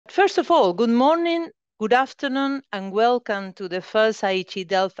First of all, good morning, good afternoon, and welcome to the first IHE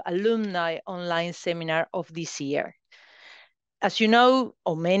Delft Alumni online seminar of this year. As you know,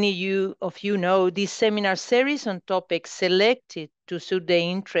 or many of you know, this seminar series on topics selected to suit the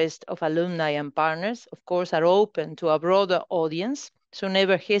interest of alumni and partners, of course, are open to a broader audience, so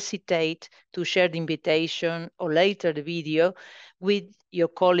never hesitate to share the invitation or later the video with your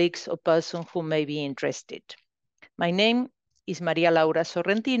colleagues or person who may be interested. My name is Maria Laura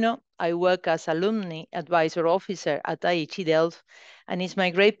Sorrentino. I work as Alumni Advisor Officer at IHE Delft, and it's my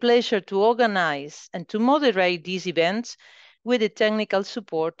great pleasure to organize and to moderate these events with the technical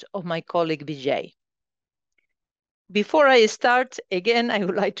support of my colleague Vijay. Before I start, again, I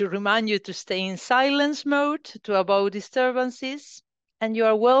would like to remind you to stay in silence mode to avoid disturbances, and you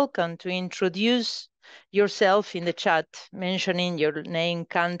are welcome to introduce yourself in the chat, mentioning your name,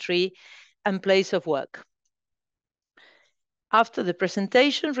 country, and place of work. After the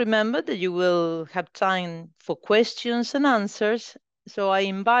presentation, remember that you will have time for questions and answers. So I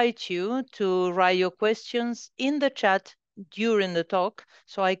invite you to write your questions in the chat during the talk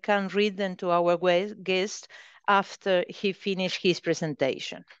so I can read them to our guest after he finished his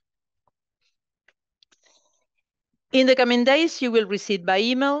presentation. In the coming days, you will receive by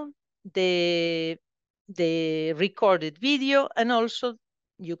email the recorded video, and also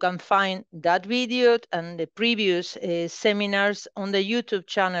you can find that video and the previous seminars on the YouTube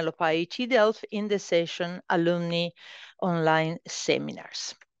channel of IHE Delft in the session Alumni Online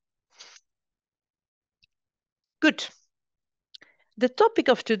Seminars. Good. The topic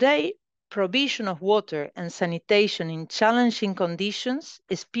of today, provision of water and sanitation in challenging conditions,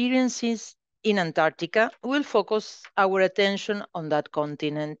 experiences in Antarctica, will focus our attention on that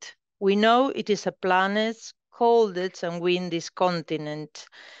continent. We know it is a planet's coldest and windiest continent,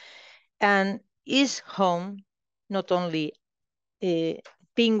 and is home not only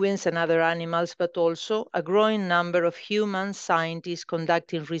penguins and other animals, but also a growing number of human scientists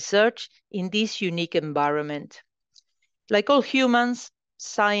conducting research in this unique environment. Like all humans,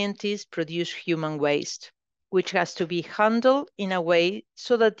 scientists produce human waste, which has to be handled in a way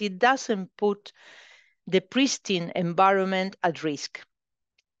so that it doesn't put the pristine environment at risk.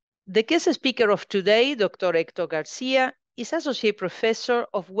 The guest speaker of today, Dr. Hector Garcia, is Associate Professor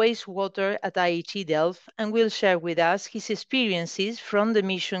of Wastewater at IHE Delft and will share with us his experiences from the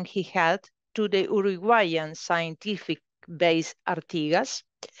mission he had to the Uruguayan Scientific Base Artigas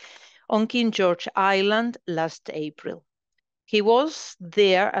on King George Island last April. He was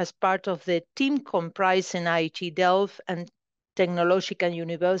there as part of the team comprising IHE Delft and Technological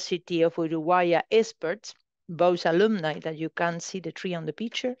University of Uruguay experts, both alumni that you can see the tree on the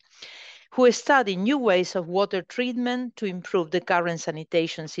picture, who study new ways of water treatment to improve the current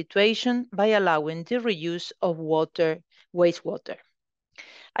sanitation situation by allowing the reuse of wastewater.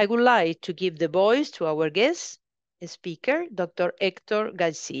 I would like to give the voice to our guest speaker, Dr. Hector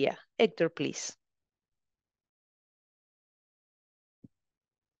Garcia. Hector, please.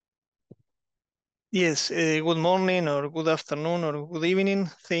 Yes, good morning or good afternoon or good evening.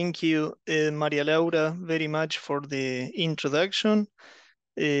 Thank you, Maria Laura, very much for the introduction.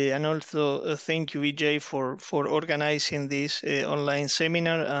 And also thank you, Vijay, for organizing this online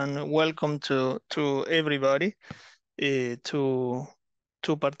seminar, and welcome to everybody to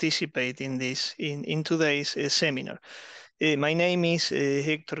participate in this in today's seminar. My name is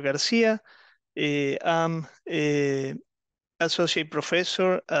Hector Garcia. I'm Associate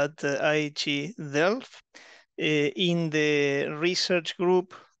Professor at IHE Delft in the research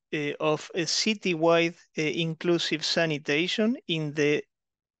group of a citywide inclusive sanitation in the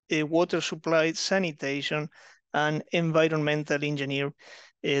water supply, sanitation, and environmental engineer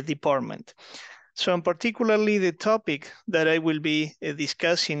department. So particularly the topic that I will be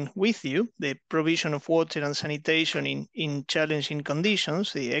discussing with you, the provision of water and sanitation in challenging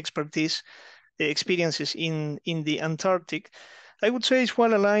conditions, the expertise experiences in the Antarctic, I would say is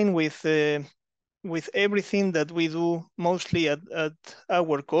well aligned with everything that we do mostly at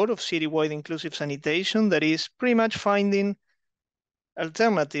our core of citywide inclusive sanitation, that is pretty much finding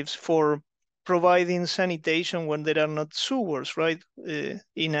alternatives for providing sanitation when there are not sewers, right?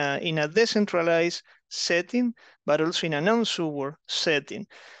 In a decentralized setting, but also in a non-sewer setting.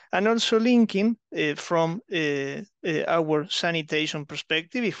 And also linking from our sanitation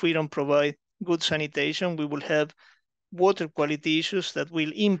perspective, if we don't provide good sanitation, we will have water quality issues that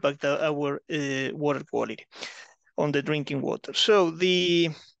will impact our water quality on the drinking water. So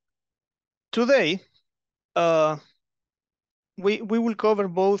today, we will cover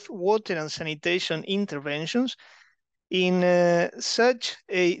both water and sanitation interventions in such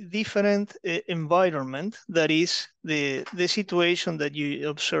a different environment that is the situation that you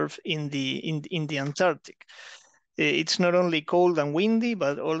observe in the Antarctic. It's not only cold and windy,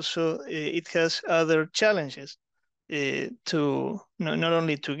 but also it has other challenges to not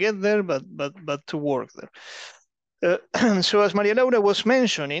only to get there, but to work there. So as Maria Laura was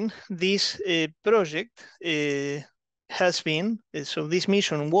mentioning, this project has been, so this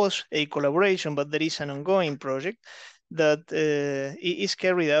mission was a collaboration, but there is an ongoing project that is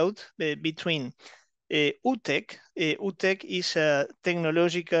carried out between UTEC. UTEC is a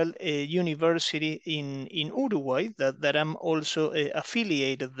technological university in Uruguay that I'm also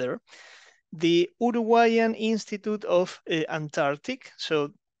affiliated there. The Uruguayan Institute of Antarctic.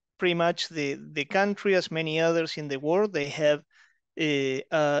 So pretty much the country, as many others in the world, they have a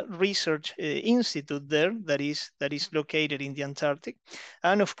research institute there that is located in the Antarctic.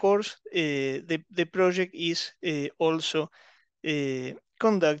 And of course, the project is also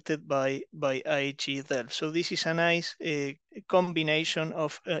conducted by IHE Delft. So this is a nice combination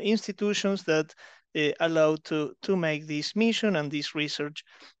of institutions that allow to make this mission and this research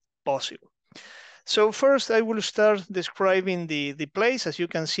possible. So first, I will start describing the place. As you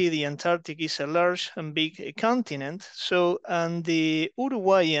can see, the Antarctic is a large and big continent. So, and the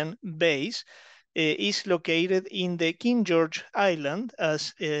Uruguayan base is located in the King George Island,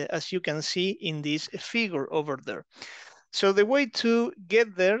 as you can see in this figure over there. So the way to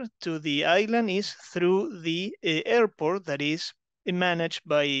get there to the island is through the airport that is managed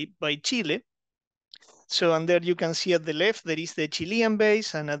by Chile. So, and there you can see at the left, there is the Chilean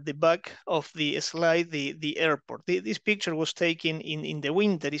base, and at the back of the slide, the airport. This picture was taken in the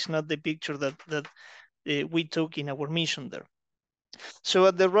winter. It's not the picture that we took in our mission there. So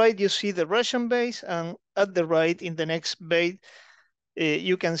at the right, you see the Russian base, and at the right, in the next base,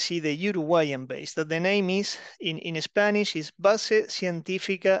 you can see the Uruguayan base. That the name is, in Spanish, is Base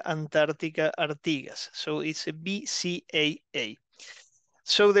Científica Antártica Artigas. So it's a BCAA.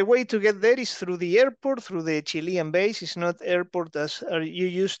 So the way to get there is through the airport, through the Chilean base. It's not airport as are you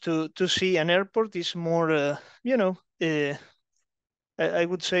used to see an airport. It's more, you know, I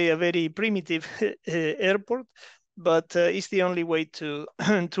would say a very primitive airport, but it's the only way to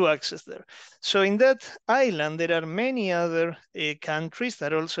to access there. So in that island, there are many other countries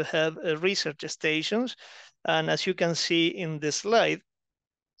that also have research stations. And as you can see in the slide,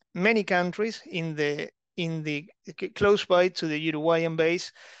 many countries in the close by to the Uruguayan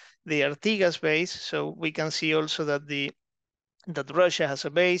base, the Artigas base. So we can see also that that Russia has a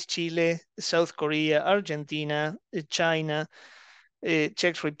base, Chile, South Korea, Argentina, China,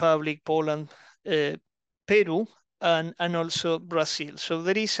 Czech Republic, Poland, Peru, and also Brazil. So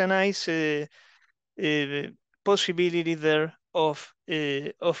there is a nice possibility there of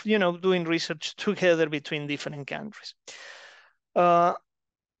doing research together between different countries.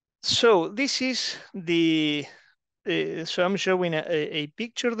 So this is the so I'm showing a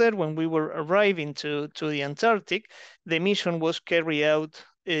picture there when we were arriving to the Antarctic. The mission was carried out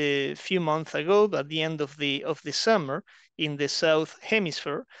a few months ago, at the end of the summer in the South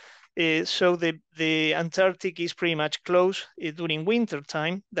Hemisphere. So the Antarctic is pretty much closed during winter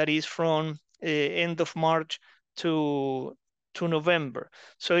time. That is from end of March to November.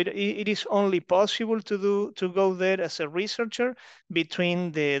 So it is only possible to go there as a researcher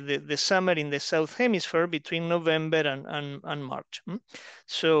between the summer in the South Hemisphere, between November and March.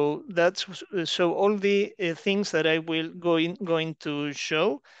 So that's so all the things that I will going to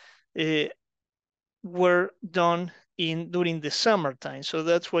show were done during the summertime. So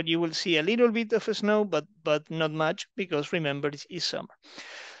that's what you will see, a little bit of snow, but not much, because remember it's summer.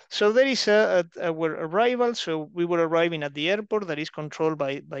 So there is our arrival. So we were arriving at the airport that is controlled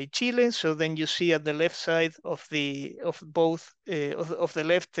by Chile. So then you see at the left side of the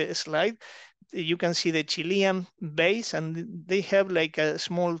left slide, you can see the Chilean base, and they have like a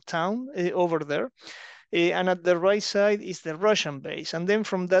small town over there. And at the right side is the Russian base. And then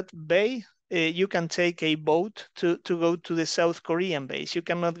from that bay, you can take a boat to go to the South Korean base. You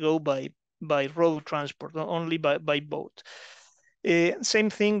cannot go by road transport, only by boat.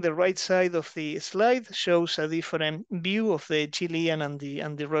 Same thing, the right side of the slide shows a different view of the Chilean and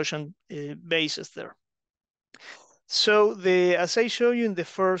the Russian bases there. So as I showed you in the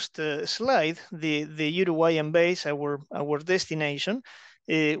first slide, the Uruguayan base, our destination,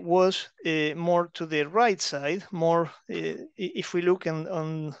 was more to the right side. More, if we look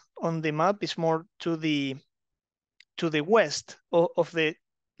on the map, it's more to the west of the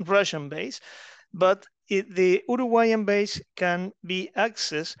Russian base, but the Uruguayan base can be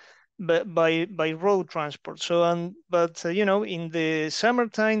accessed by road transport. So, but you know, in the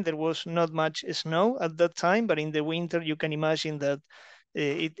summertime there was not much snow at that time, but in the winter you can imagine that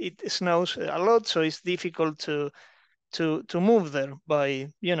it snows a lot, so it's difficult to move there by,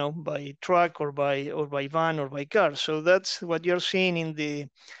 you know, by truck or by van or by car. So that's what you're seeing in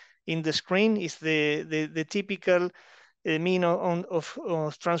the screen is the typical mean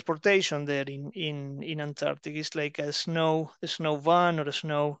of transportation there in Antarctic. It's like a snow van or a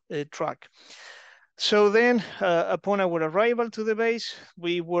snow truck. So then, upon our arrival to the base,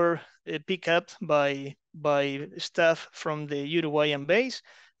 we were picked up by staff from the Uruguayan base,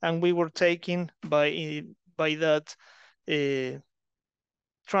 and we were taken by that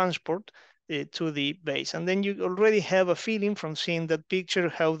transport to the base. And then you already have a feeling from seeing that picture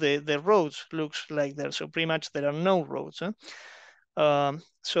how the roads looks like there. So pretty much there are no roads. Huh?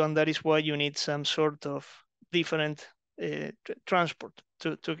 So, and that is why you need some sort of different transport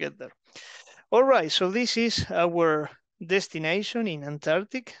to get there. All right, so this is our destination in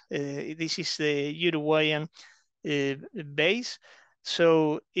Antarctic. This is the Uruguayan base.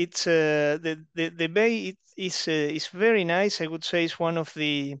 So it's the bay is very nice. I would say it's one of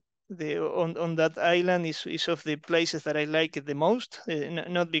the on that island is of the places that I like it the most.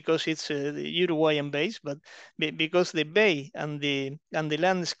 Not because it's the Uruguayan base, but because the bay and the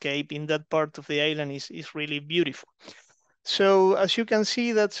landscape in that part of the island is really beautiful. So as you can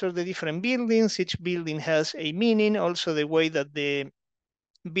see, that's the different buildings. Each building has a meaning. Also the way that the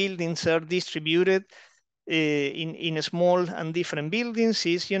buildings are distributed in small and different buildings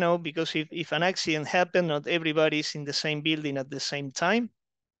is, you know, because if an accident happened, not everybody is in the same building at the same time.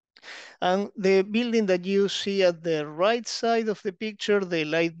 And the building that you see at the right side of the picture, the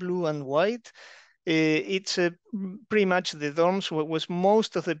light blue and white, it's pretty much the dorms where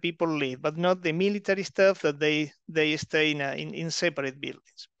most of the people live, but not the military staff that they stay in separate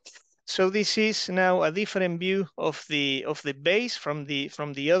buildings. So this is now a different view of the base from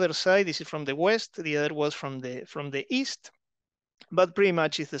the other side. This is from the west. The other was from the east, but pretty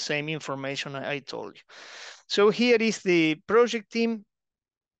much it's the same information I told you. So here is the project team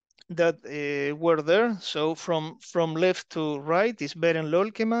that were there. So from left to right is Beren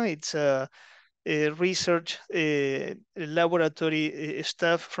Lolkema. It's a research laboratory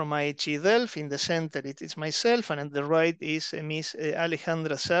staff from IHE Delft. In the center, it is myself, and at the right is Miss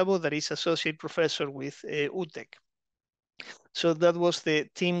Alejandra Sabo, that is associate professor with UTEC. So that was the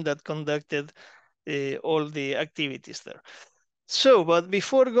team that conducted all the activities there. So, but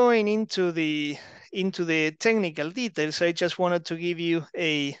before going into the technical details, I just wanted to give you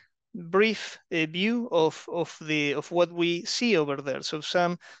a brief view of what we see over there. So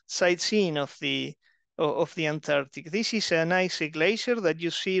some sightseeing of the Antarctic. This is an ice glacier that you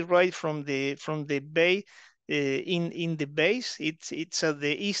see right from the bay in the base. It's at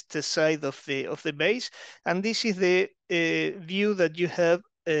the east side of the base, and this is the view that you have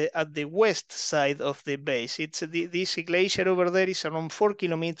at the west side of the base. It's this glacier over there is around 4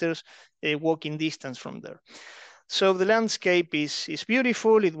 kilometers walking distance from there. So the landscape is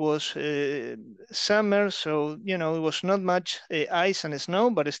beautiful. It was summer, so you know it was not much ice and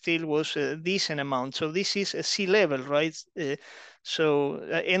snow, but still was a decent amount. So this is a sea level, right? So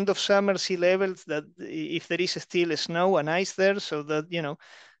end of summer sea levels. That if there is still snow and ice there, so that you know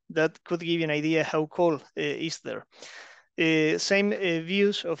that could give you an idea how cold is there. Same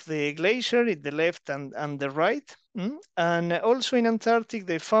views of the glacier in the left and the right. And also in Antarctic,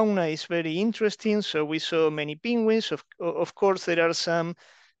 the fauna is very interesting. So we saw many penguins. Of course, there are some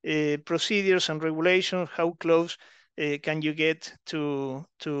procedures and regulations. How close can you get to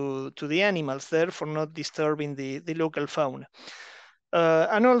the animals there for not disturbing the local fauna?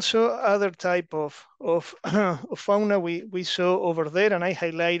 And also other type of fauna we saw over there, and I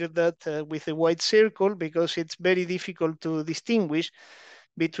highlighted that with a white circle because it's very difficult to distinguish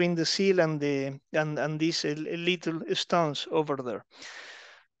between the seal and these little stones over there.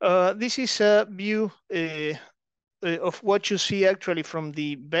 This is a view of what you see actually from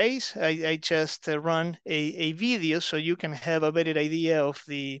the base. I just run a video so you can have a better idea of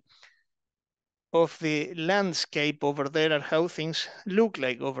the landscape over there and how things look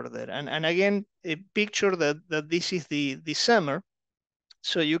like over there. And again, a picture that this is the summer,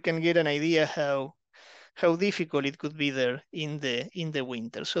 so you can get an idea how difficult it could be there in the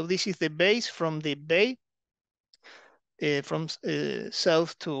winter. So this is the base from the bay, from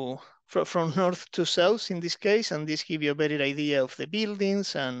south to from north to south in this case, and this gives you a better idea of the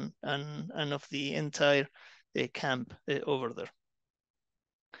buildings and of the entire camp over there.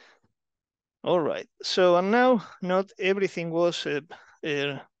 All right, so and now not everything was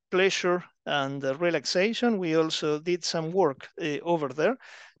pleasure and relaxation. We also did some work over there.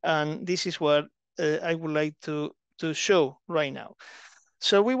 And this is what I would like to show right now.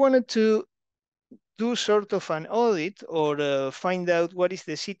 So we wanted to do sort of an audit or find out what is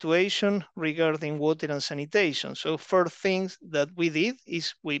the situation regarding water and sanitation. So first things that we did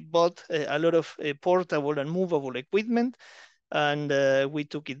is we bought a lot of portable and movable equipment, and we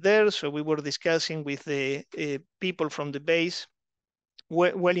took it there. So we were discussing with the people from the base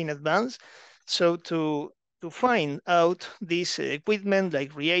well in advance. So to find out this equipment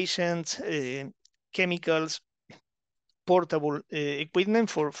like reagents, chemicals, portable equipment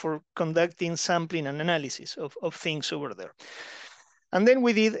for conducting sampling and analysis of things over there. And then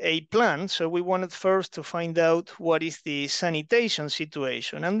we did a plan. So we wanted first to find out what is the sanitation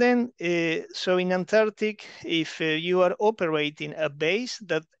situation. And then, so in Antarctic, if you are operating a base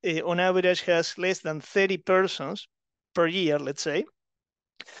that on average has less than 30 persons per year, let's say,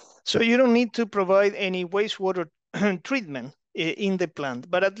 so you don't need to provide any wastewater treatment in the plant,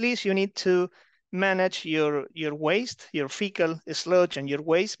 but at least you need to manage your waste, your fecal sludge and your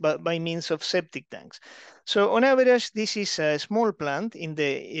waste by means of septic tanks. So on average, this is a small plant in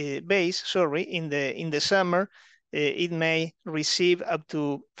the base, sorry, in the summer, it may receive up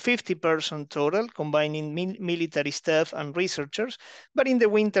to 50% total, combining military staff and researchers. But in the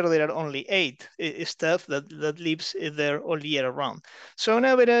winter, there are only 8 staff that lives there all year round. So on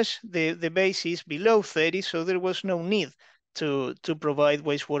average, the base is below 30, so there was no need to provide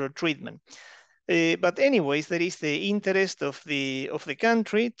wastewater treatment. But anyways, there is the interest of the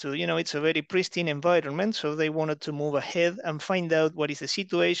country to, it's a very pristine environment. So they wanted to move ahead and find out what is the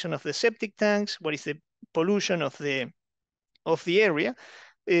situation of the septic tanks, what is the pollution of the area,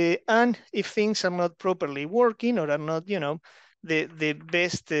 and if things are not properly working or are not, the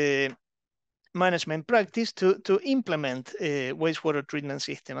best management practice to implement a wastewater treatment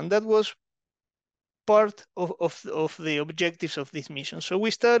system. And that was part of the objectives of this mission. So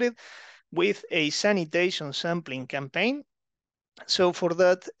we started with a sanitation sampling campaign. So for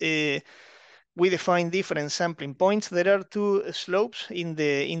that, we define different sampling points. There are 2 slopes in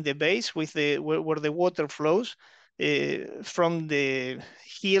the base with where the water flows from the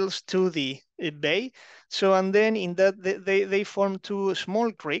hills to the bay. So and then in that they form 2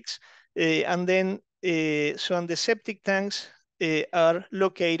 small creeks, and then so and the septic tanks are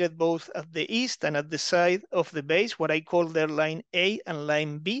located both at the east and at the side of the base, what I call their line A and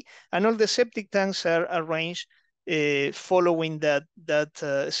line B, and all the septic tanks are arranged following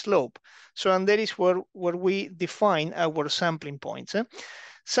that slope. So, and that is where we define our sampling points.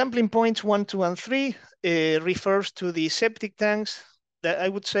 Sampling points 1, 2, and 3 refers to the septic tanks that I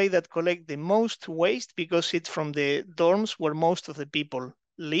would say that collect the most waste because it's from the dorms where most of the people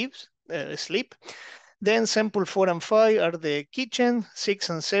sleep. Then sample 4 and 5 are the kitchen, 6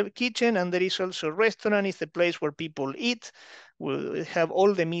 and 7 kitchen, and there is also a restaurant, is the place where people eat. We have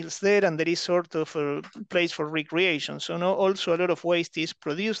all the meals there, and there is sort of a place for recreation. So now also a lot of waste is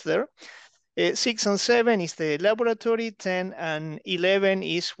produced there. 6 and 7 is the laboratory, 10 and 11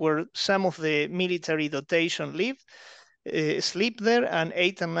 is where some of the military dotation live. Sleep there, and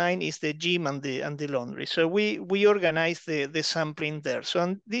 8 and 9 is the gym and the laundry. So we organize the sampling there. So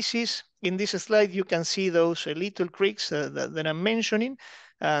and this is in this slide you can see those little creeks that I'm mentioning,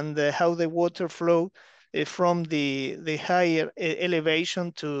 and how the water flow from the higher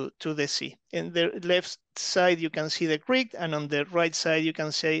elevation to the sea. In the left side you can see the creek, and on the right side you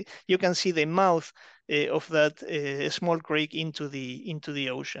can see the mouth of that small creek into the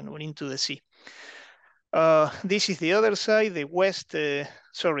ocean or into the sea. This is the other side, the west,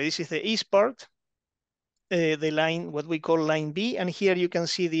 this is the east part, the line, what we call line B. And here you can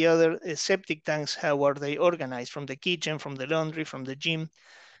see the other septic tanks, how are they organized from the kitchen, from the laundry, from the gym,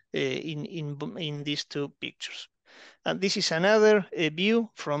 in these 2 pictures. And this is another view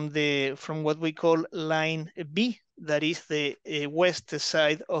from what we call line B, that is the west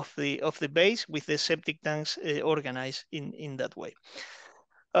side of the base with the septic tanks organized in that way.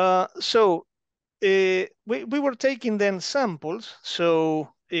 So we were taking then samples, so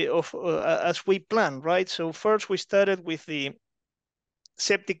as we planned, right? So first we started with the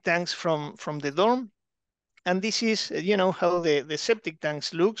septic tanks from the dorm, and this is how the septic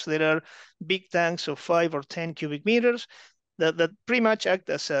tanks looks. There are big tanks of 5 or 10 cubic meters that pretty much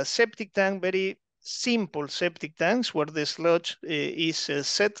act as a septic tank, very simple septic tanks where the sludge is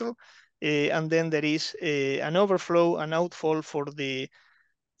settled, and then there is an overflow, an outfall for the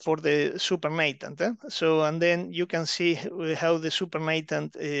supernatant. So, and then you can see how the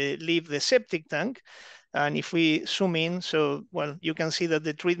supernatant leave the septic tank. And if we zoom in, so, well, you can see that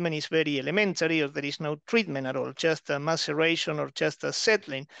the treatment is very elementary, or there is no treatment at all, just a maceration or just a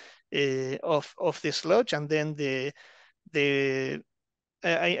settling of the sludge. And then the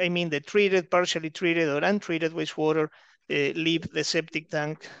I mean the treated, partially treated, or untreated wastewater leave the septic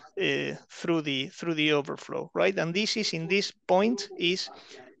tank through the overflow, right? And this is in this point is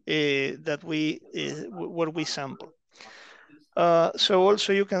that where we sample. So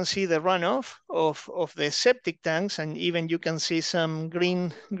also you can see the runoff of the septic tanks, and even you can see some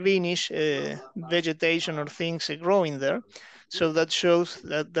greenish vegetation or things growing there. So that shows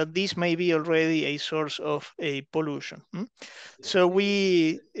that this may be already a source of a pollution. So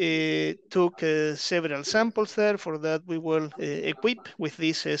we took several samples there. For that, we will equip with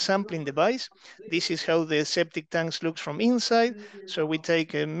this sampling device. This is how the septic tanks looks from inside. So we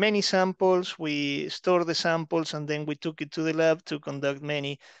take many samples, we store the samples, and then we took it to the lab to conduct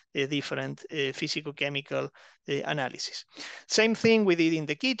many different physicochemical analysis. Same thing we did in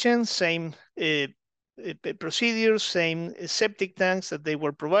the kitchen, same procedures, same septic tanks that they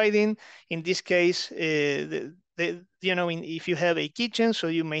were providing. In this case, if you have a kitchen, so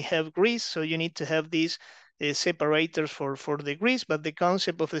you may have grease, so you need to have these separators for the grease, but the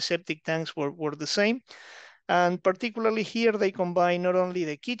concept of the septic tanks were the same. And particularly here, they combine not only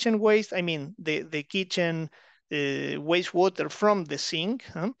the kitchen waste, I mean, the kitchen wastewater from the sink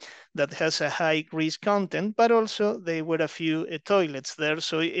that has a high grease content, but also there were a few toilets there.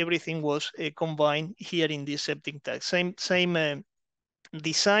 So everything was combined here in this septic tank. Same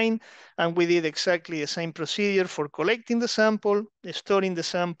design, and we did exactly the same procedure for collecting the sample, storing the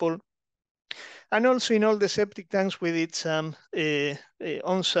sample, and also in all the septic tanks we did some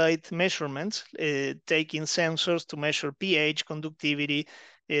on-site measurements, taking sensors to measure pH, conductivity,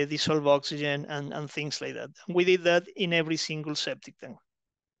 dissolved oxygen, and things like that. We did that in every single septic tank.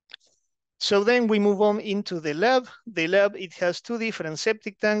 So then we move on into the lab. The lab, it has two different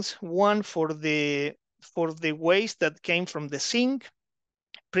septic tanks, one for the waste that came from the sink,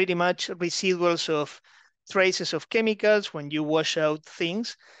 pretty much residuals of traces of chemicals when you wash out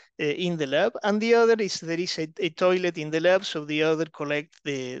things in the lab. And the other is there is a toilet in the lab, so the other collect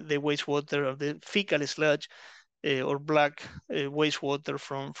the wastewater or the fecal sludge or black wastewater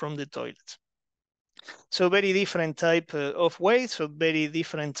from the toilets. So very different type of waste, so very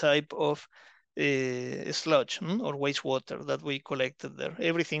different type of sludge or wastewater that we collected there.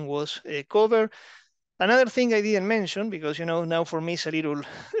 Everything was covered. Another thing I didn't mention, because now for me it's a little,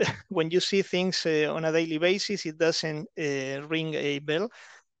 when you see things on a daily basis, it doesn't ring a bell.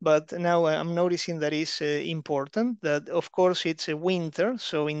 But now I'm noticing that is important. That of course it's a winter,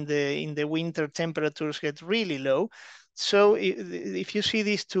 so in the winter temperatures get really low. So if you see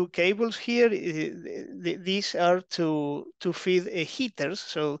these two cables here, these are to feed heaters.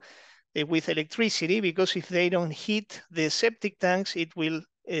 So with electricity, because if they don't heat the septic tanks, it will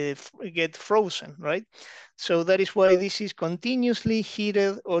get frozen, right? So that is why this is continuously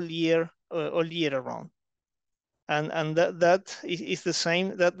heated all year around. And that is the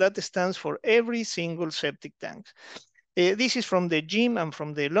same, that stands for every single septic tank. This is from the gym and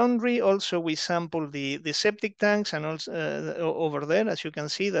from the laundry. Also, we sample the septic tanks, and also over there, as you can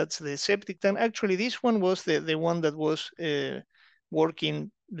see, that's the septic tank. Actually, this one was the one that was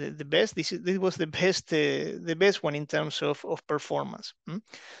working the best. This was the best one in terms of performance.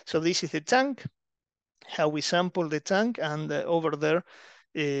 So this is the tank, how we sample the tank, and over there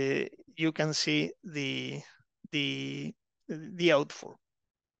you can see the outflow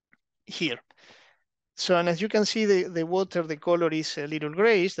here. So, and as you can see, the water, the color is a little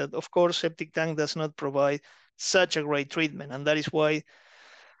grayish. That of course septic tank does not provide such a great treatment, and that is why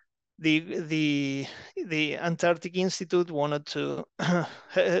the Antarctic Institute wanted to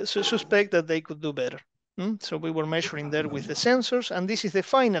suspect that they could do better. So we were measuring there with the sensors, and this is the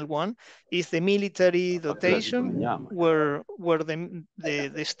final one, is the military dotation where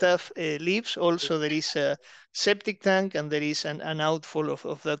the staff lives. Also, there is a septic tank and there is an outfall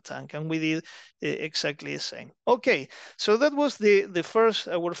of that tank, and we did exactly the same. Okay, so that was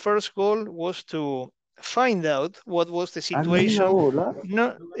our first goal was to find out what was the situation.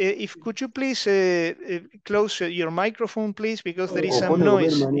 No, could you please close your microphone, please, because there is some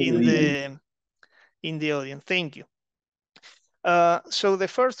noise in the audience. Thank you. So the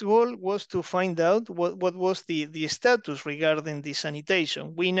first goal was to find out what was the status regarding the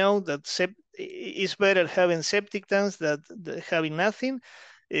sanitation. We know that it's better having septic tanks than having nothing.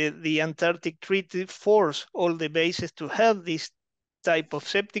 The Antarctic Treaty forced all the bases to have this type of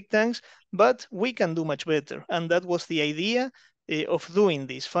septic tanks, but we can do much better. And that was the idea of doing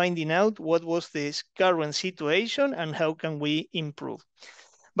this, finding out what was this current situation and how can we improve.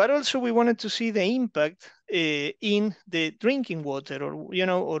 But also we wanted to see the impact in the drinking water, or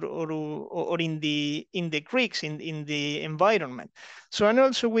or in the creeks, in the environment. So, and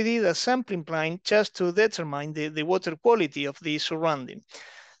also we did a sampling plan just to determine the water quality of the surrounding.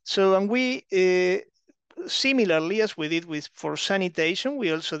 So, and we similarly as we did for sanitation,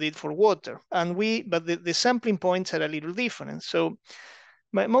 we also did for water, but the sampling points are a little different. So,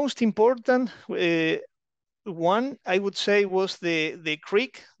 my most important one, I would say, was the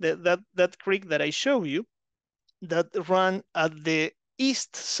creek, that creek that I show you, that ran at the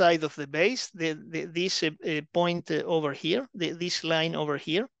east side of the base, this point over here, this line over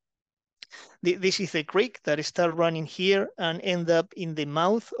here. This is the creek that start running here and end up in the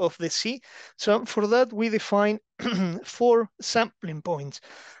mouth of the sea. So for that, we define 4 sampling points.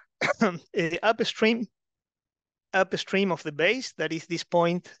 upstream of the base, that is this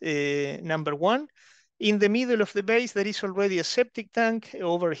point number 1. In the middle of the base, there is already a septic tank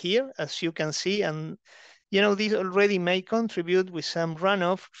over here, as you can see, and this already may contribute with some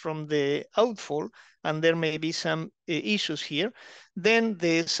runoff from the outfall, and there may be some issues here. Then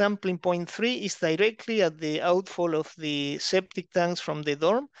the sampling point 3 is directly at the outfall of the septic tanks from the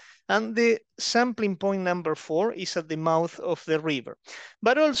dorm, and the sampling point number 4 is at the mouth of the river.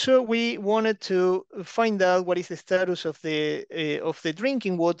 But also we wanted to find out what is the status of the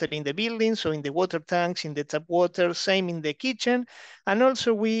drinking water in the building, so in the water tanks, in the tap water, same in the kitchen. And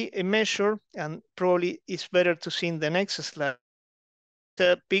also we measure, and probably it's better to see in the next slide,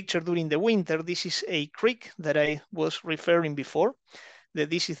 the picture during the winter. This is a creek that I was referring before.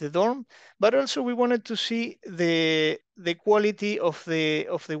 This is the dorm, but also we wanted to see the quality of the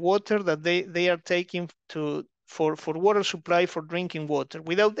water that they are taking for water supply, for drinking water,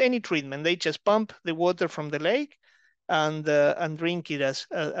 without any treatment. They just pump the water from the lake and drink it as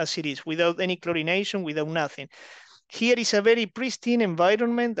it is, without any chlorination, without nothing. Here is a very pristine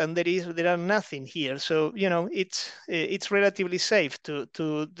environment, and there are nothing here, so it's relatively safe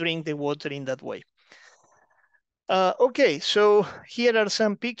to drink the water in that way. Okay, so here are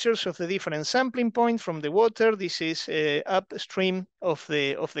some pictures of the different sampling points from the water. This is upstream of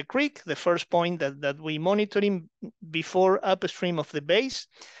the creek, the first point that we monitoring before upstream of the base.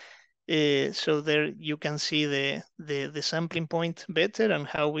 So there you can see the sampling point better and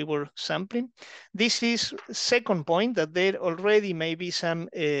how we were sampling. This is second point, that there already may be some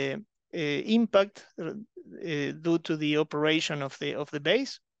impact due to the operation of the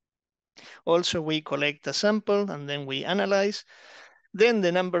base. Also, we collect a sample and then we analyze. Then the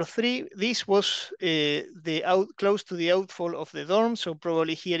number 3, this was close to the outfall of the dorm. So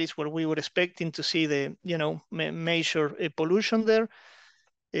probably here is where we were expecting to see the major pollution there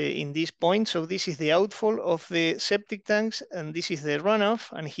in this point. So this is the outfall of the septic tanks, and this is the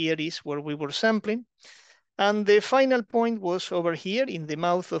runoff, and here is where we were sampling. And the final point was over here in the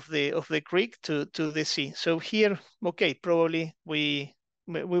mouth of the creek to the sea. So here, okay, probably we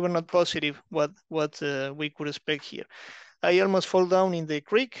were not positive what we could expect here. I almost fall down in the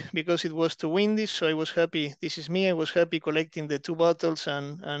creek because it was too windy, so I was happy. This is me. I was happy collecting the 2 bottles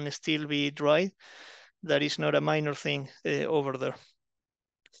and still be dry. That is not a minor thing over there.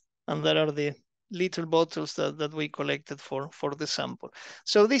 And there are the little bottles that we collected for the sample.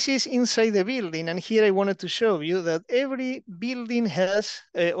 So this is inside the building, and here I wanted to show you that every building has,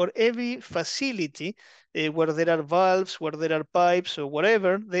 or every facility where there are valves, where there are pipes or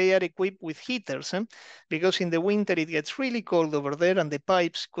whatever, they are equipped with heaters, because in the winter it gets really cold over there and the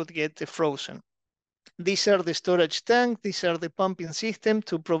pipes could get frozen. These are the storage tank, these are the pumping system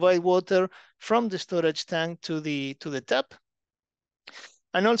to provide water from the storage tank to the tap.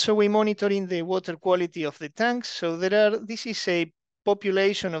 And also we monitoring the water quality of the tanks. So this is a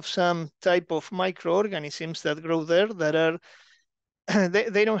population of some type of microorganisms that grow there that are,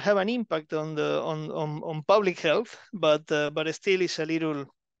 they don't have an impact on public health, but still is a little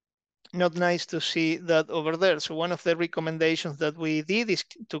not nice to see that over there. So one of the recommendations that we did is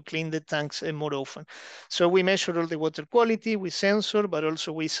to clean the tanks more often. So we measure all the water quality, we sensor, but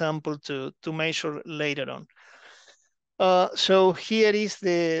also we sample to measure later on. So here is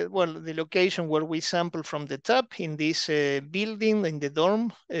the location where we sample from the tap in this building, in the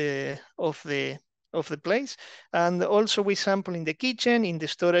dorm of the place. And also we sample in the kitchen, in the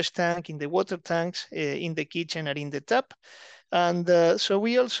storage tank, in the water tanks, in the kitchen and in the tap. And so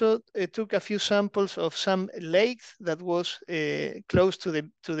we also took a few samples of some lakes that was close to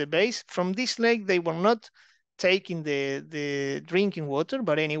the base. From this lake, they were not taking the drinking water,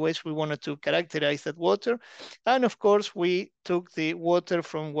 but anyways, we wanted to characterize that water. And of course, we took the water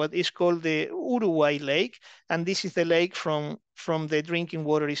from what is called the Uruguay lake, and this is the lake from the drinking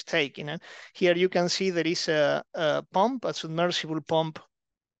water is taken. And here you can see there is a pump, a submersible pump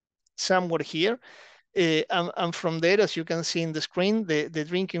somewhere here. And from there, as you can see in the screen, the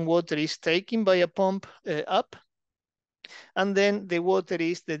drinking water is taken by a pump up, and then the water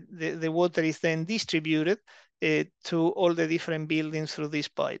is then distributed to all the different buildings through these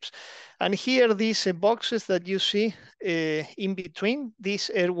pipes. And here, these boxes that you see in between, these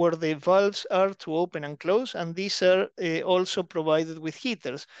are where the valves are to open and close, and these are also provided with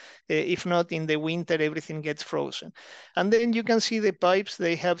heaters. If not, in the winter, everything gets frozen. And then you can see the pipes,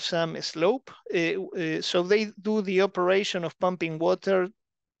 they have some slope. So they do the operation of pumping water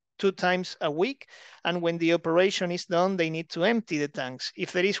 2 times a week. And when the operation is done, they need to empty the tanks.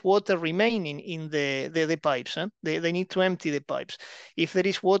 If there is water remaining in the pipes, they need to empty the pipes. If there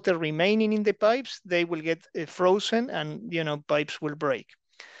is water remaining in the pipes, they will get frozen, and pipes will break.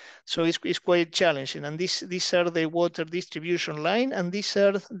 So it's quite challenging. And these are the water distribution line, and these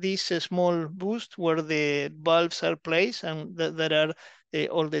are these small boosts where the valves are placed and that are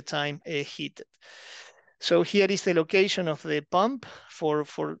all the time heated. So here is the location of the pump for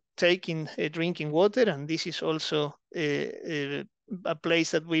taking drinking water, and this is also a place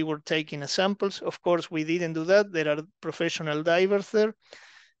that we were taking samples. Of course, we didn't do that. There are professional divers there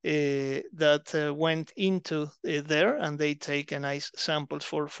that went into there, and they take nice samples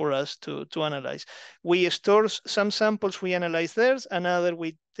for us to analyze. We store some samples, we analyze theirs, and other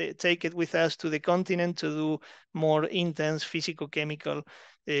we take it with us to the continent to do more intense physicochemical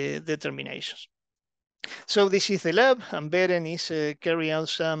determinations. So this is the lab, and Beren is carrying out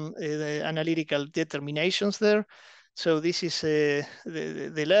some analytical determinations there. So this is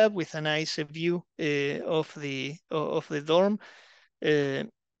the lab with a nice view of the dorm.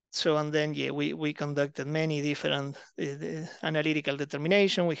 And then we conducted many different analytical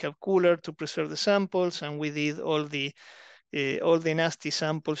determination. We have cooler to preserve the samples, and we did all the nasty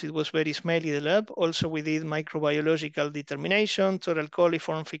samples. It was very smelly, the lab. Also, we did microbiological determination, total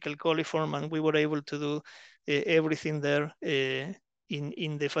coliform, fecal coliform, and we were able to do everything there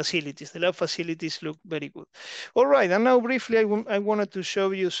in the facilities. The lab facilities look very good. All right, and now briefly, I wanted to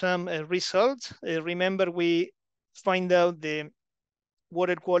show you some results. Remember, we find out the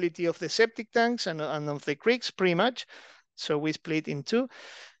water quality of the septic tanks and of the creeks pretty much. So we split in two.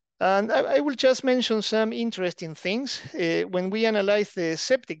 And I will just mention some interesting things. When we analyze the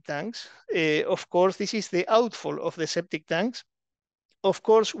septic tanks, of course, this is the outfall of the septic tanks. Of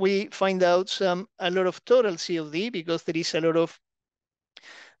course, we find out a lot of total COD because there is a lot of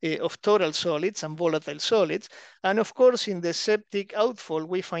total solids and volatile solids. And of course, in the septic outfall,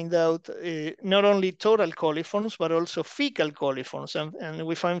 we find out not only total coliforms, but also fecal coliforms. And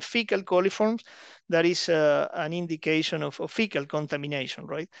we find fecal coliforms, that is an indication of fecal contamination,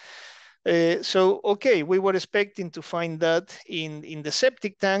 right? Okay, we were expecting to find that in the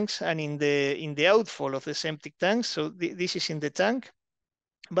septic tanks and in the outfall of the septic tanks. So this is in the tank.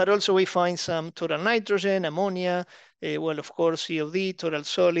 But also we find some total nitrogen, ammonia, well, of course, COD, total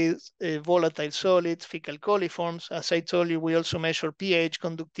solids, volatile solids, fecal coliforms. As I told you, we also measure pH,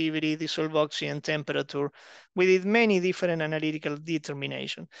 conductivity, dissolved oxygen, temperature. We did many different analytical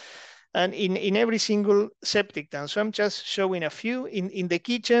determination. And in every single septic tank. So I'm just showing a few in the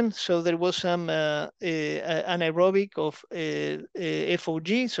kitchen. So there was some anaerobic of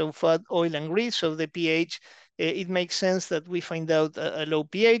FOG, so fat, oil, and grease. So the pH, it makes sense that we find out a low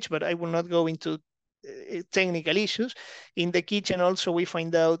pH, but I will not go into technical issues. In the kitchen also, we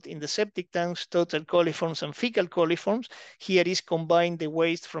find out in the septic tanks, total coliforms and fecal coliforms. Here is combined the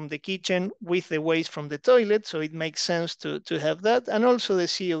waste from the kitchen with the waste from the toilet. So it makes sense to have that. And also the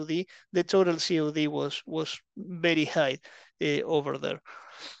COD, the total COD was very high over there.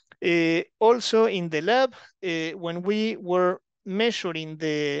 Also in the lab, when we were measuring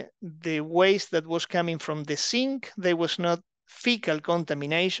the waste that was coming from the sink, there was not fecal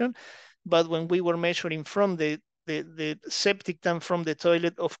contamination. But when we were measuring from the septic tank from the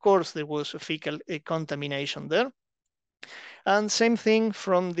toilet, of course, there was a fecal contamination there. And same thing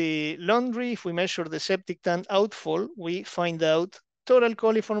from the laundry. If we measure the septic tank outfall, we find out total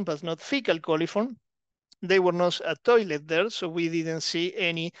coliform, but not fecal coliform. There were not a toilet there, so we didn't see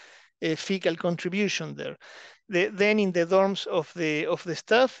any fecal contribution there. Then in the dorms of the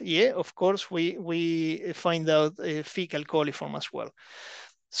staff, yeah, of course, we find out fecal coliform as well.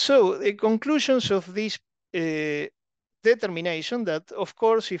 So the conclusions of this determination that, of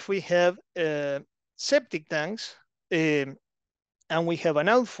course, if we have septic tanks and we have an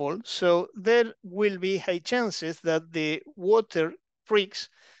outfall, so there will be high chances that the water creeks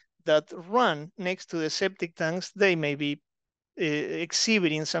that run next to the septic tanks, they may be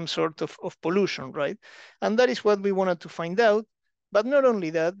exhibiting some sort of pollution, right? And that is what we wanted to find out. But not only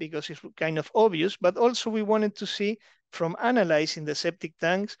that, because it's kind of obvious, but also we wanted to see from analyzing the septic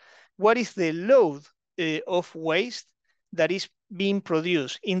tanks, what is the load of waste that is being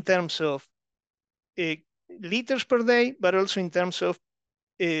produced in terms of liters per day, but also in terms of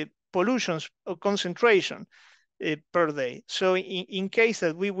pollutions or concentration per day. So in case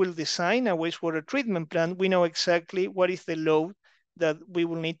that we will design a wastewater treatment plant, we know exactly what is the load that we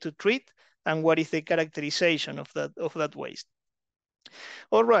will need to treat and what is the characterization of that waste.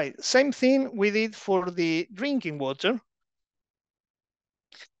 All right, same thing we did for the drinking water.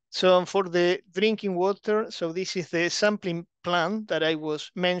 So for the drinking water, so this is the sampling plan that I was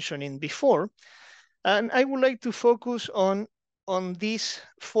mentioning before. And I would like to focus on these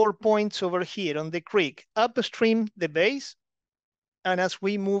 4 points over here on the creek, upstream the base, and as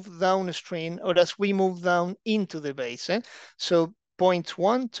we move downstream or as we move down into the base. So points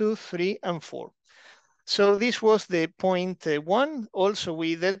 1, 2, 3, and 4. So this was the point 1. Also,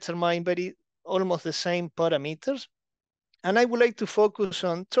 we determined almost the same parameters. And I would like to focus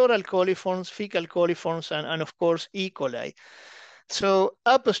on total coliforms, fecal coliforms, and of course, E. coli. So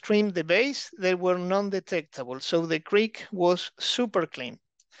upstream the base, they were non-detectable. So the creek was super clean.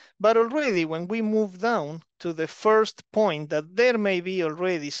 But already when we move down to the first point that there may be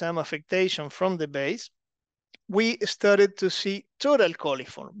already some affectation from the base, we started to see total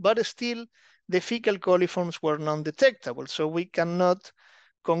coliform, but still the fecal coliforms were non-detectable. So we cannot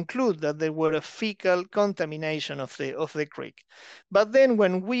conclude that there were a fecal contamination of the creek. But then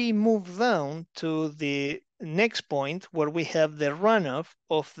when we move down to the next point where we have the runoff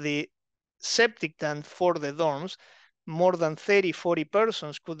of the septic tank for the dorms, more than 30, 40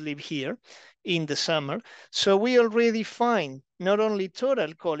 persons could live here in the summer. So we already find not only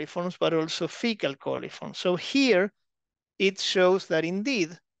total coliforms, but also fecal coliforms. So here it shows that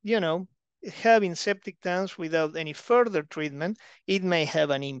indeed, having septic tanks without any further treatment, it may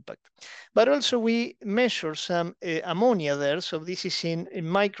have an impact. But also we measure some ammonia there. So this is in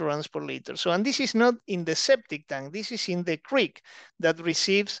micrograms per liter. So, and this is not in the septic tank, this is in the creek that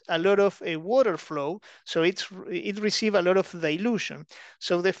receives a lot of water flow. So it receives a lot of dilution.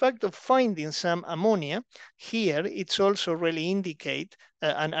 So the fact of finding some ammonia here, it's also really indicate,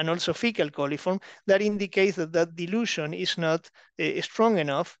 and also fecal coliform, that indicates that that dilution is not strong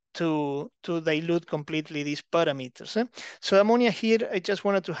enough to dilute completely these parameters. So ammonia here, I just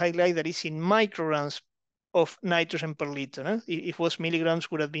wanted to highlight that it's in micrograms of nitrogen per liter. If it was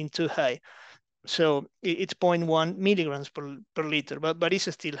milligrams, would have been too high. So it's 0.1 milligrams per liter, but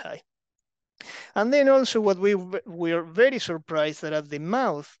it's still high. And then also what we are very surprised that at the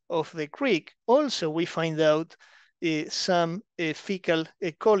mouth of the creek, also we find out some fecal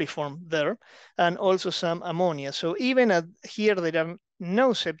coliform there, and also some ammonia. So even here there are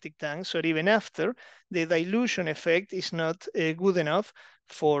no septic tanks, or even after, the dilution effect is not good enough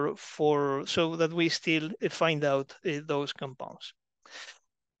so that we still find out those compounds.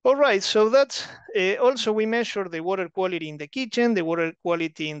 All right, so that's also we measure the water quality in the kitchen, the water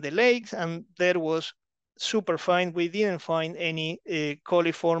quality in the lakes, and there was super fine. We didn't find any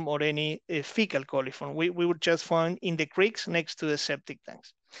coliform or any fecal coliform. We would just find in the creeks next to the septic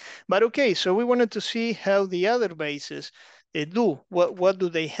tanks. But okay, so we wanted to see how the other bases do. What do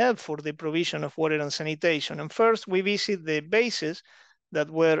they have for the provision of water and sanitation? And first, we visit the bases that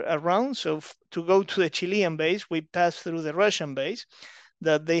were around. So to go to the Chilean base, we pass through the Russian base,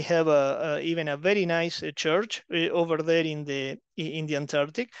 that they have even a very nice church over there in the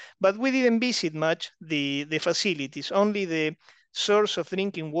Antarctic. But we didn't visit much the facilities, only the source of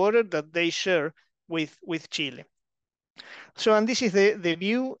drinking water that they share with Chile. So, and this is the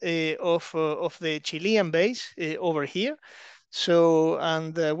view of the Chilean base over here. So,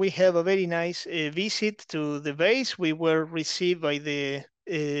 and we have a very nice visit to the base. We were received by the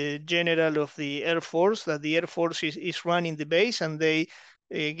general of the Air Force, that the Air Force is running the base, and they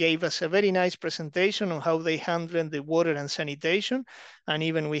gave us a very nice presentation on how they handle the water and sanitation. And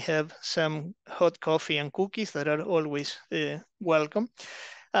even we have some hot coffee and cookies that are always welcome.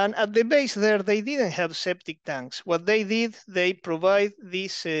 And at the base there, they didn't have septic tanks. What they did, they provide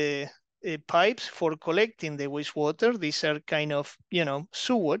these pipes for collecting the wastewater. These are kind of,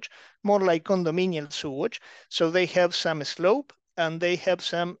 sewage, more like condominium sewage. So they have some slope and they have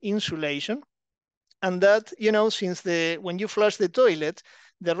some insulation. And that, since when you flush the toilet,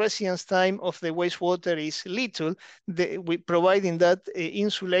 the residence time of the wastewater is little, we providing that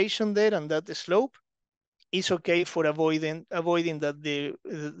insulation there and that slope is okay for avoiding that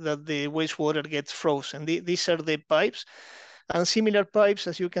the wastewater gets frozen. These are the pipes, and similar pipes,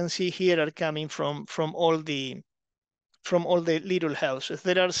 as you can see here, are coming from all the little houses.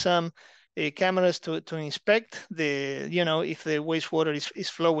 There are some cameras to inspect if the wastewater is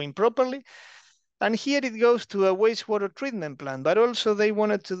flowing properly. And here it goes to a wastewater treatment plant, but also they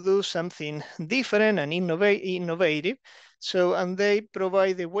wanted to do something different and innovative. So, and they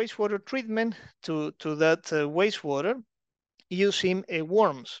provide the wastewater treatment to that wastewater using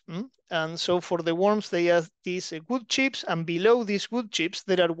worms. And so for the worms, they have these wood chips, and below these wood chips,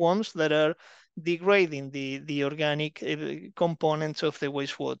 there are worms that are degrading the organic components of the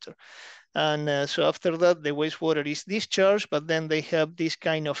wastewater. And so after that, the wastewater is discharged, but then they have this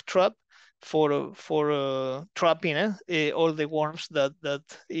kind of trap for trapping all the worms that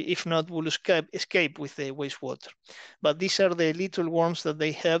if not will escape with the wastewater. But these are the little worms that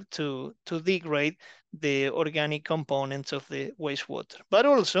they have to degrade the organic components of the wastewater. But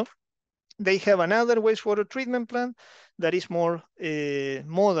also they have another wastewater treatment plant that is more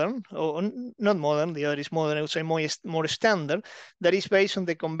modern, or not modern, the other is modern, I would say more standard, that is based on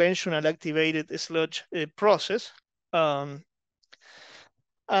the conventional activated sludge process. So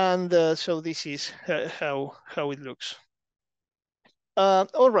this is how it looks.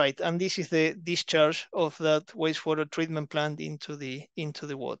 All right, and this is the discharge of that wastewater treatment plant into the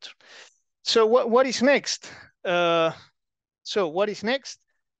water. So what is next? What is next?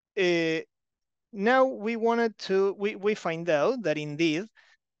 Now we wanted to, we find out that indeed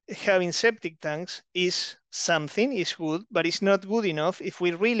having septic tanks is good, but it's not good enough if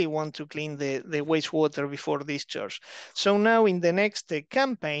we really want to clean the wastewater before discharge. So now in the next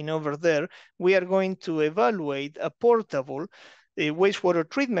campaign over there, we are going to evaluate a portable wastewater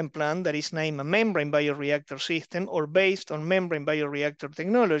treatment plant that is named a membrane bioreactor system, or based on membrane bioreactor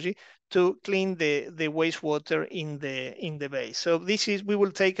technology, to clean the wastewater in the base. So we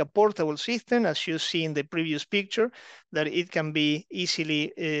will take a portable system, as you see in the previous picture, that it can be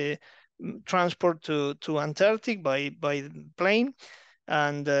easily transported to Antarctic by plane,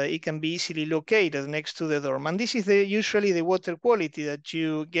 and it can be easily located next to the dorm. And this is usually the water quality that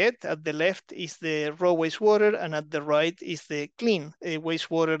you get. At the left is the raw wastewater, and at the right is the clean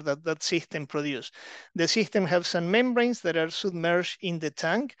wastewater that system produces. The system has some membranes that are submerged in the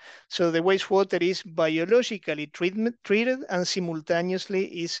tank, so the wastewater is biologically treated and simultaneously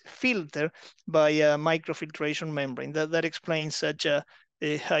is filtered by a microfiltration membrane. That explains such a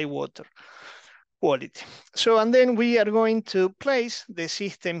high water quality. So, and then we are going to place the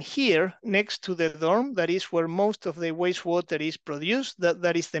system here next to the dorm. That is where most of the wastewater is produced.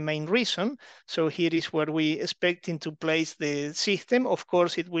 That is the main reason. So here is where we expecting to place the system. Of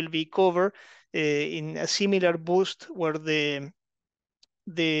course, it will be covered in a similar boost where the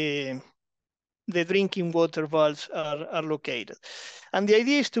drinking water valves are located. And the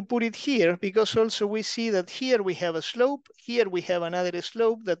idea is to put it here because also we see that here we have a slope, here we have another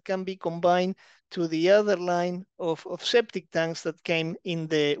slope that can be combined to the other line of septic tanks that came in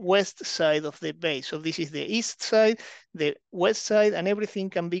the west side of the base. So this is the east side, the west side, and everything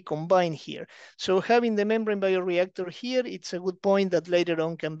can be combined here. So having the membrane bioreactor here, it's a good point that later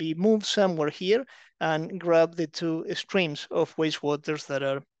on can be moved somewhere here and grab the two streams of wastewaters that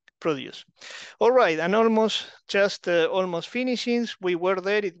are produced. All right, and almost finishing. We were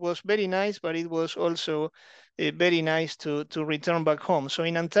there, it was very nice, but it was also very nice to return back home. So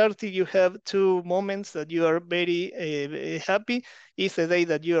in Antarctic, you have two moments that you are very happy. It's the day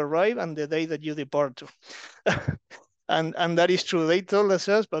that you arrive and the day that you depart. And that is true. They told us,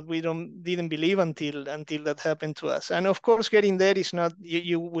 but we didn't believe until that happened to us. And of course, getting there is not,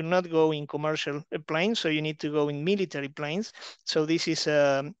 you will not go in commercial planes, so you need to go in military planes. So this is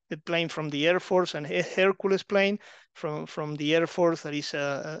a plane from the Air Force, and a Hercules plane from the Air Force. That is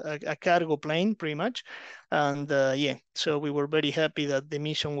a cargo plane, pretty much. And yeah, so we were very happy that the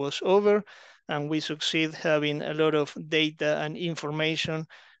mission was over, and we succeed having a lot of data and information,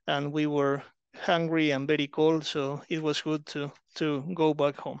 and we were hungry and very cold, so it was good to go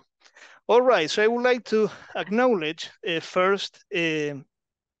back home. All right, so I would like to acknowledge first the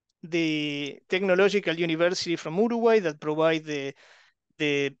Technological University from Uruguay that provide the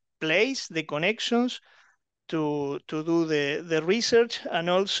place, the connections to do the research, and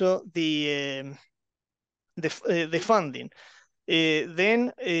also the funding.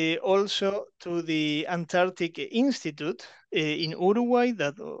 Then also to the Antarctic Institute in Uruguay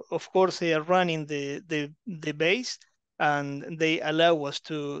that, of course, they are running the base, and they allow us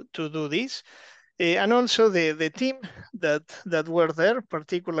to do this. And also the team that were there,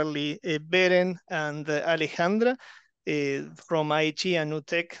 particularly Beren and Alejandra from IHE and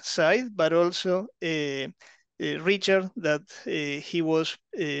UTEC side, but also Richard, that he was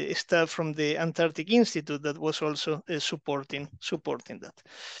staff from the Antarctic Institute that was also supporting that.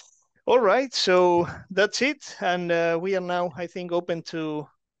 All right, so that's it. And we are now, I think, open to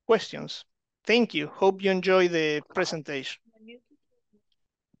questions. Thank you. Hope you enjoy the presentation.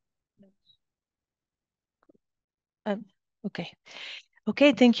 Okay.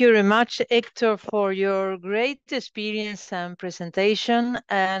 Okay, thank you very much, Hector, for your great experience and presentation.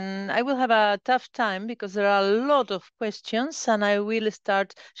 And I will have a tough time because there are a lot of questions, and I will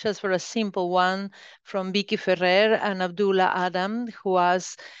start just for a simple one from Vicky Ferrer and Abdullah Adam, who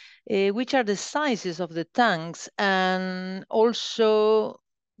asks, which are the sizes of the tanks? And also,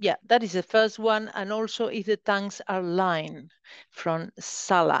 yeah, that is the first one. And also if the tanks are lined, from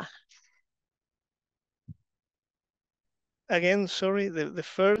Salah. Again, sorry, the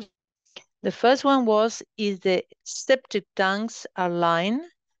first. The first one was, is the septic tanks are lined?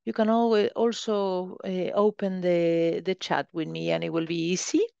 You can always also open the chat with me and it will be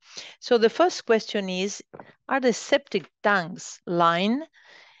easy. So the first question is, are the septic tanks lined?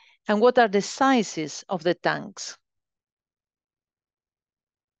 And what are the sizes of the tanks?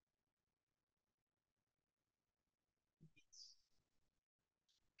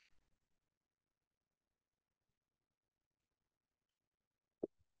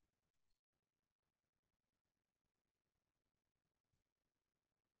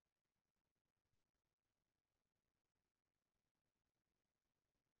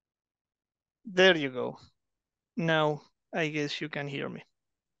 There you go. Now, I guess you can hear me.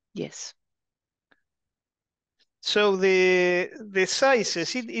 Yes. So the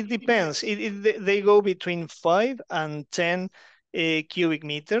sizes, it depends. They go between 5 and 10 cubic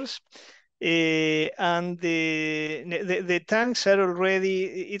meters. And the tanks are already,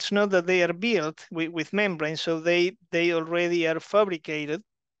 it's not that they are built with membranes, so they already are fabricated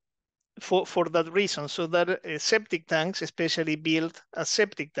for that reason. So that septic tanks, especially built as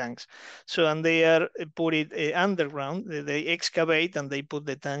septic tanks. So, and they are put it underground, they excavate and they put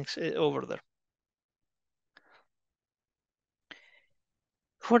the tanks over there.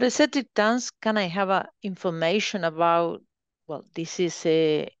 For the septic tanks, can I have information about, well, this is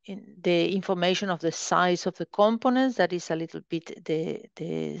the information of the size of the components. That is a little bit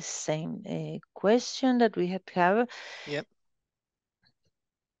the same question that we have. Yep.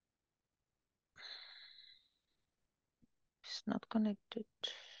 It's not connected.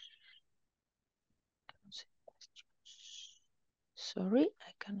 Sorry,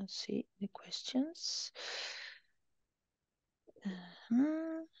 I cannot see the questions.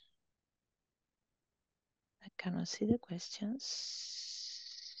 I cannot see the questions.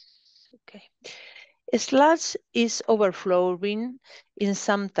 Okay. Sludge is overflowing in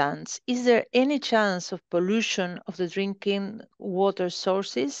some tanks. Is there any chance of pollution of the drinking water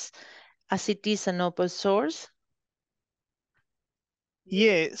sources as it is an open source?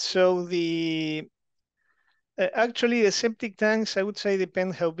 Yeah, so actually the septic tanks, I would say,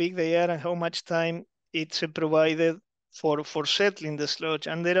 depend how big they are and how much time it's provided for settling the sludge.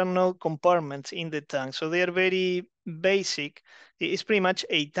 And there are no compartments in the tank, so they are very basic. It's pretty much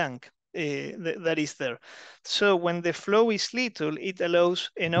a tank that is there. So when the flow is little, it allows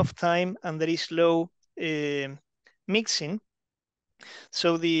enough time and there is low mixing.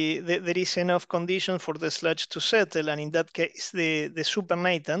 So there is enough condition for the sludge to settle, and in that case, the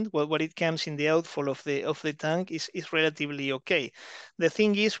supernatant, what it comes in the outfall of the tank, is relatively okay. The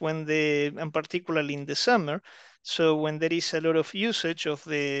thing is and particularly in the summer, so when there is a lot of usage of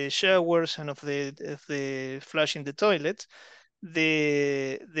the showers and of the flushing the toilets,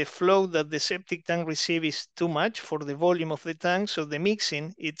 the flow that the septic tank receives is too much for the volume of the tank, so the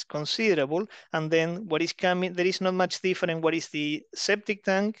mixing it's considerable, and then what is coming, there is not much different what is the septic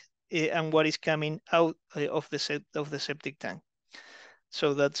tank and what is coming out of the septic tank.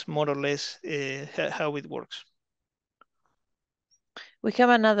 So that's more or less how it works. We have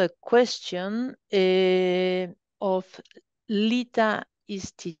another question of Lita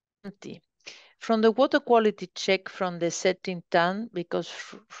Istianti. From the water quality check from the septic tank, because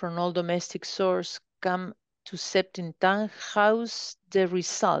from all domestic source come to septic tank, how's the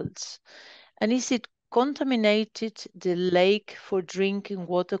results? And is it contaminated the lake for drinking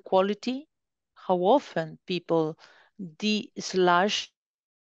water quality? How often people de-slush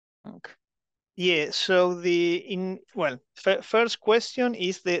tank? Yeah, so first question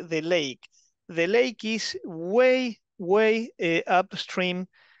is the lake. The lake is way upstream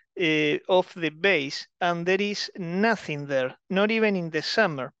of the base, and there is nothing there, not even in the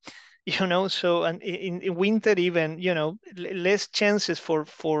summer, so, and in winter even, less chances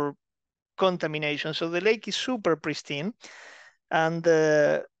for contamination. So the lake is super pristine, and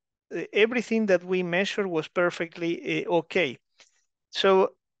everything that we measured was perfectly okay.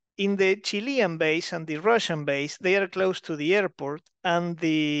 So in the Chilean base and the Russian base, they are close to the airport, and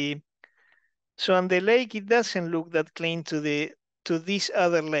on the lake it doesn't look that clean to this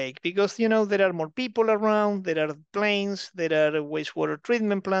other lake, because there are more people around, there are planes, there are wastewater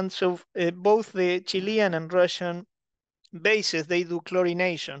treatment plants. So both the Chilean and Russian bases, they do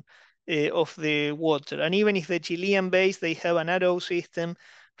chlorination of the water. And even if the Chilean base, they have an RO system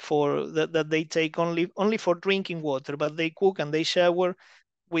for that they take only for drinking water, but they cook and they shower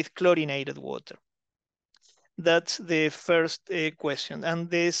with chlorinated water. That's the first question. And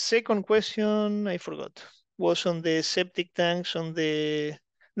the second question, I forgot, was on the septic tanks on the,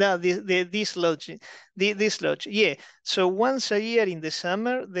 no, this lodge. This lodge, yeah. So once a year in the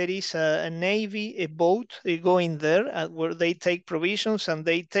summer, there is a Navy, a boat going there where they take provisions and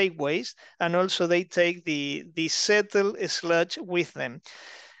they take waste, and also they take the settled sludge with them.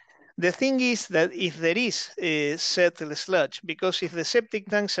 The thing is that if there is a settled sludge, because if the septic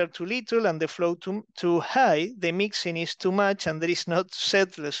tanks are too little and the flow too high, the mixing is too much and there is not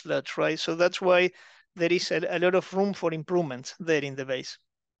settled sludge, right? So that's why there is a lot of room for improvements there in the base.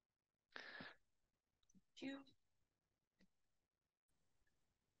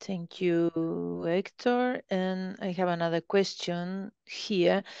 Thank you, Hector. And I have another question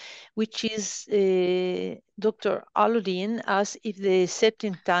here, which is Dr. Aludin asks if the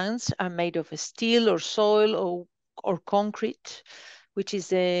septic tanks are made of steel or soil or concrete, which is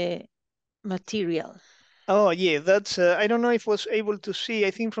the material. Oh, yeah, that's, I don't know if I was able to see,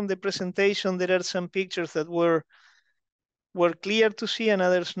 I think from the presentation, there are some pictures that were clear to see and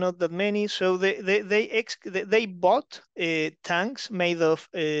others not that many. So they bought tanks made of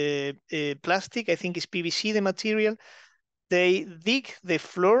plastic. I think it's PVC, the material. They dig the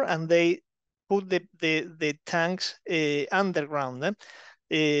floor and they put the tanks underground.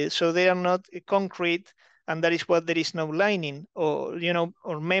 So they are not concrete, and that is why there is no lining or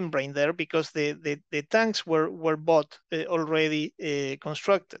or membrane there, because the tanks were bought already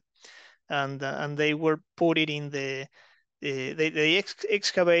constructed, and they were put it in the they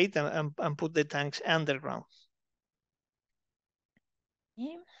excavate and put the tanks underground.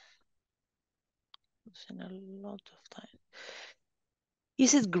 Yeah. Losing a lot of time.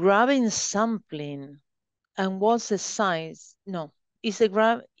 Is it grabbing sampling? And what's the size? No. Is it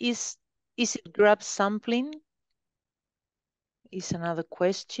grab sampling? Is another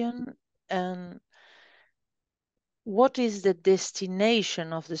question. And what is the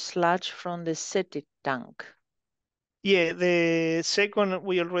destination of the sludge from the septic tank? Yeah, the second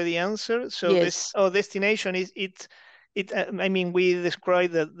we already answered. So Yes. destination is it. I mean, we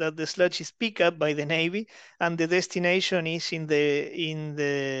described that the sludge is picked up by the Navy, and the destination is in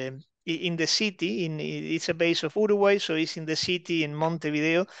the city. It's a base of Uruguay, so it's in the city in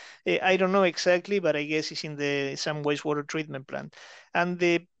Montevideo. I don't know exactly, but I guess it's in some wastewater treatment plant. And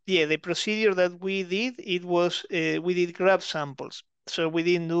the procedure that we did, it was we did grab samples, so we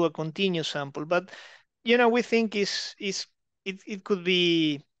didn't do a continuous sample, but we think it could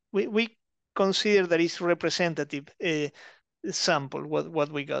be, we consider that it's representative sample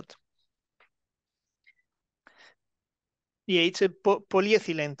what we got. Yeah, it's a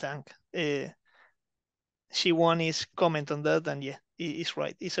polyethylene tank. She one is comment on that, and yeah, it's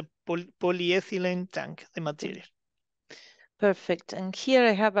right. It's a polyethylene tank, the material. Perfect. And here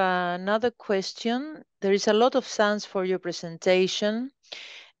I have another question. There is a lot of thanks for your presentation.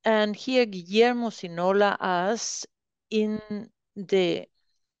 And here Guillermo Sinola asks, in the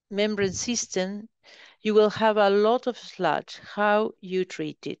membrane system, you will have a lot of sludge. How you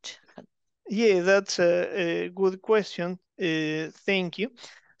treat it? Yeah, that's a good question. Thank you.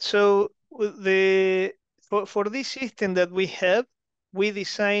 So for this system that we have, we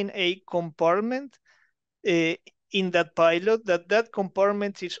design a compartment in that pilot that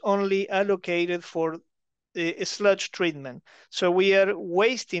compartment is only allocated for sludge treatment. So we are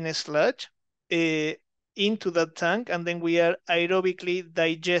wasting a sludge into that tank, and then we are aerobically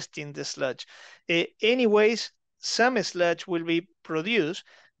digesting the sludge. Anyways, some sludge will be produced,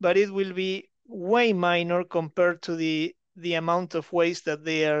 but it will be way minor compared to the amount of waste that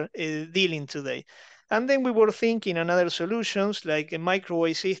they are dealing today. And then we were thinking on other solutions, like a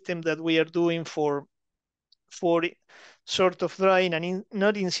microwave system that we are doing for sort of drying and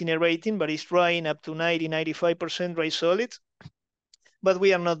not incinerating, but it's drying up to 90-95% dry solids. But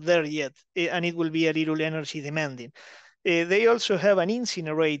we are not there yet, and it will be a little energy demanding. They also have an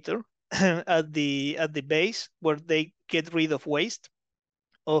incinerator at the base where they get rid of waste,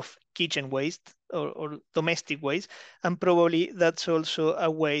 of kitchen waste or domestic waste, and probably that's also a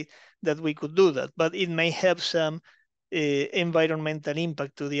way that we could do that, but it may have some environmental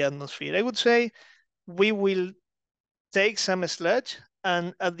impact to the atmosphere. I would say we will take some sludge,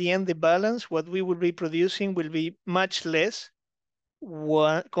 and at the end, the balance, what we will be producing will be much less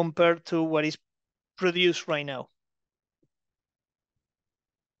compared to what is produced right now.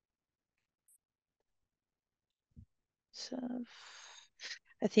 So,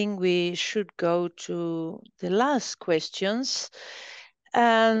 I think we should go to the last questions.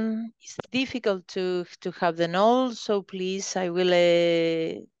 And it's difficult to have them all, so please, I will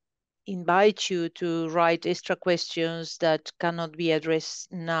invite you to write extra questions that cannot be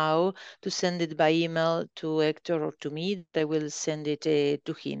addressed now, to send it by email to Hector or to me. I will send it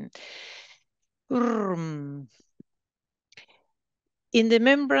to him. In the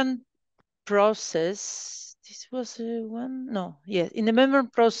membrane process, this was one? No, yeah. In the membrane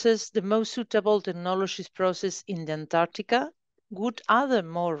process, the most suitable technologies process in the Antarctica. Would other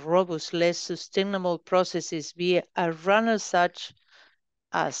more robust, less sustainable processes be a runner such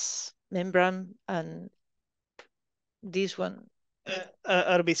as membrane and this one?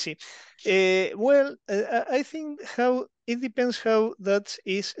 RBC. I think how it depends how that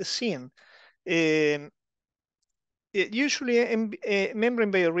is seen. Usually, a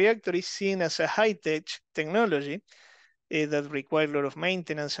membrane bioreactor is seen as a high-tech technology that requires a lot of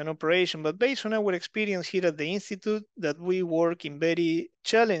maintenance and operation. But based on our experience here at the Institute, that we work in very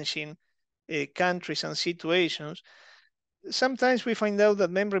challenging countries and situations, sometimes we find out that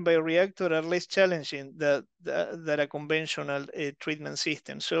membrane bioreactors are less challenging than a conventional treatment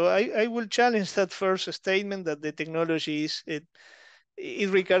system. So I will challenge that first statement that the technology is, it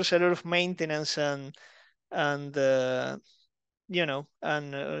requires a lot of maintenance and you know,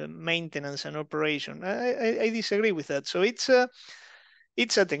 and maintenance and operation. I disagree with that. So it's a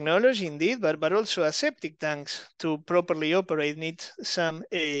technology indeed, but also aseptic tanks to properly operate need some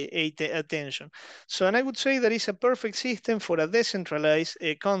attention. So, and I would say that it's a perfect system for a decentralized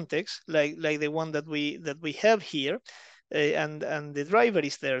context like the one that we have here, and the driver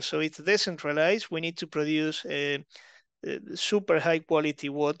is there. So it's decentralized. We need to produce super high quality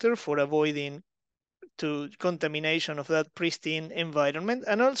water for avoiding to contamination of that pristine environment,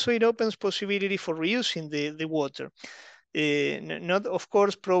 and also it opens possibility for reusing the water. Not, of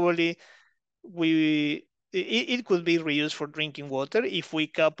course, probably it could be reused for drinking water if we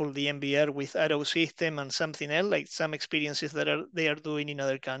couple the MBR with RO system and something else, like some experiences that they are doing in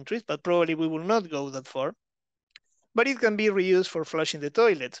other countries, but probably we will not go that far. But it can be reused for flushing the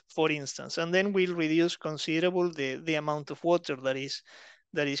toilet, for instance, and then we'll reduce considerable the amount of water that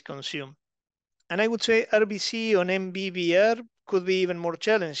is consumed. And I would say RBC on MBBR could be even more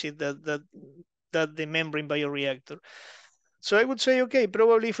challenging than the membrane bioreactor. So I would say, okay,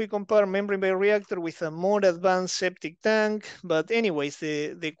 probably if we compare membrane bioreactor with a more advanced septic tank, but anyways,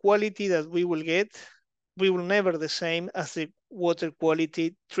 the quality that we will get, we will never the same as the water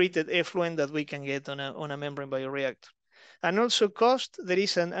quality treated effluent that we can get on a membrane bioreactor. And also cost, there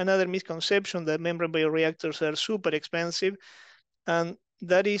is another misconception that membrane bioreactors are super expensive, and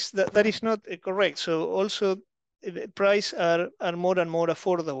that is not correct. So also price are more and more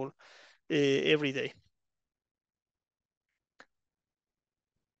affordable every day.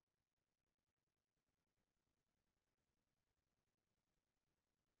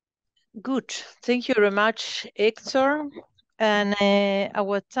 Good. Thank you very much, Hector. And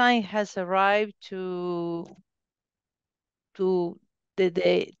our time has arrived to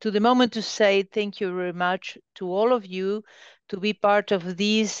the moment to say thank you very much to all of you to be part of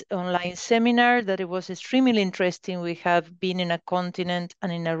this online seminar that it was extremely interesting. We have been in a continent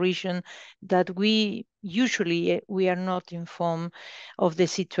and in a region that we usually we are not informed of the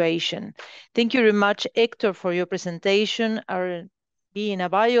situation. Thank you very much, Hector, for your presentation. Our being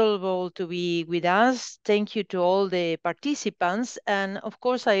available to be with us. Thank you to all the participants. And of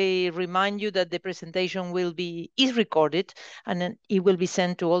course, I remind you that the presentation is recorded, and then it will be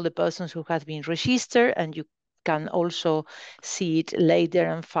sent to all the persons who have been registered, and you can also see it later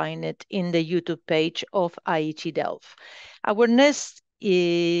and find it in the YouTube page of IHE Delft. Our next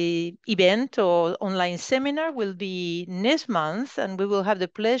event or online seminar will be next month, and we will have the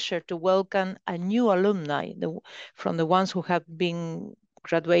pleasure to welcome a new alumni from the ones who have been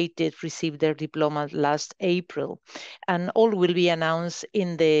graduated, received their diploma last April, and all will be announced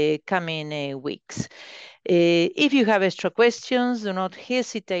in the coming weeks. If you have extra questions, do not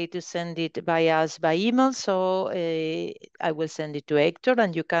hesitate to send it by us by email. So I will send it to Hector,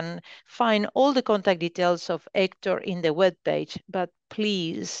 and you can find all the contact details of Hector in the webpage. But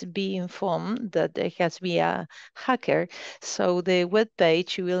please be informed that there has been a hacker, so the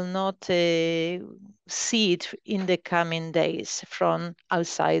webpage you will not see it in the coming days from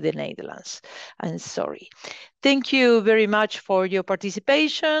outside the Netherlands. I'm sorry. Thank you very much for your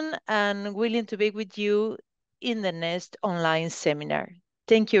participation, and willing to be with you in the next online seminar.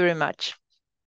 Thank you very much.